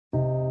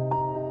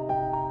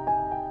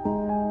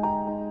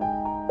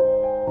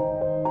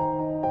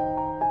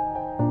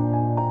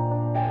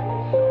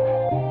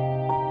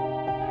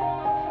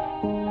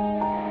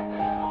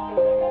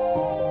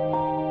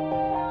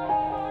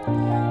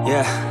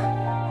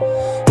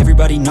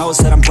Everybody knows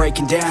that I'm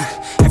breaking down.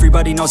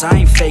 Everybody knows I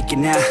ain't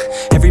faking now.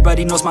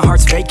 Everybody knows my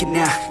heart's vacant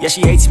now. Yeah,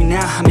 she hates me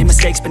now, I made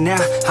mistakes, but now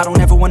I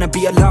don't ever wanna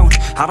be alone.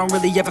 I don't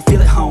really ever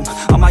feel at home.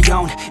 On my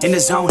own, in the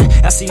zone,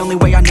 that's the only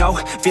way I know.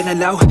 Feeling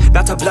low,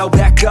 about to blow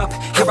back up.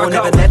 I won't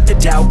ever let the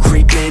doubt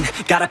creep in.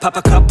 Gotta pop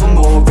a couple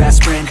more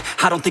aspirin.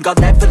 I don't think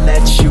I'll ever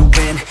let you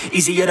in.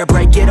 Easier to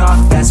break it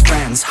off as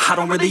friends. I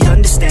don't really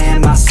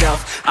understand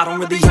myself. I don't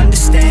really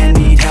understand,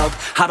 need help.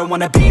 I don't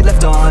wanna be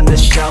left on the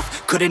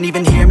shelf. Couldn't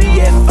even hear me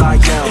if I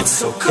yelled. It's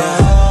so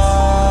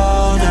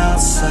cold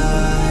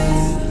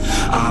outside,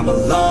 I'm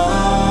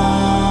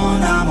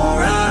alone, I'm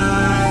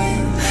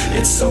alright.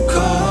 It's so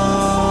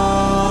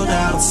cold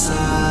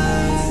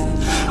outside,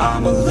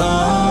 I'm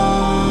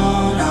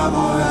alone, I'm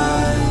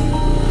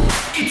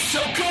alright. It's so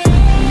cold.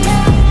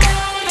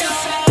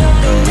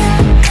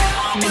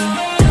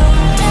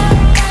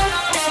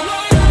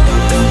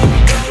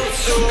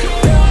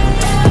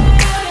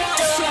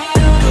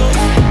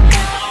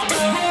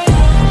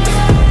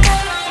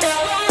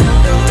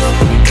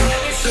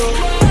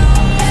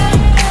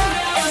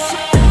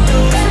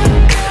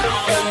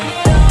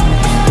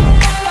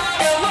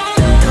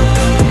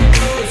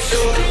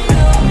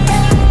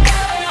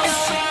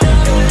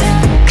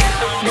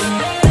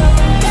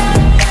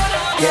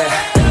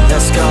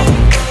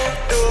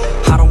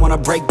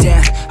 Break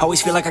down,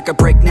 always feel like I could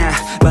break now,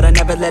 but I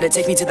never let it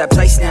take me to that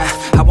place now.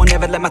 I won't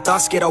ever let my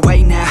thoughts get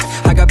away now.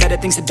 I got better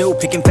things to do,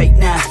 picking fate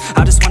now.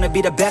 I just wanna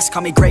be the best,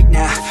 call me great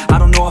now. I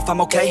don't know if I'm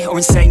okay or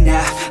insane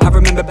now. I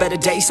remember better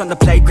days on the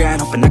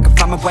playground, hoping I can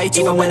find my way to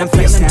even when I'm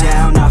feeling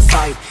down, I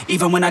fight.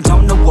 Even when I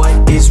don't know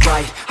what is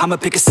right, I'ma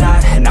pick a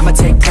side and I'ma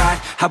take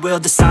pride. I will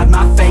decide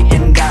my fate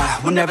and I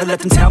will never let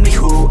them tell me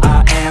who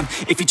I am.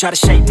 If you try to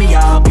shape me,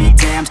 I'll be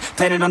damned.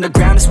 Planet on the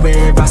ground is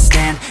where I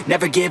stand.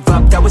 Never give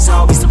up, that was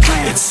always the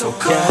plan. It's so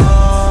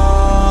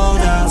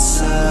cold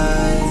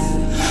outside,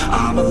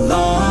 I'm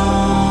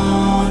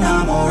alone,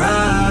 I'm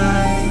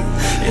alright.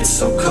 It's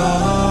so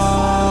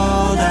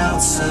cold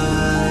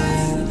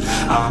outside,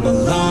 I'm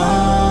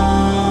alone.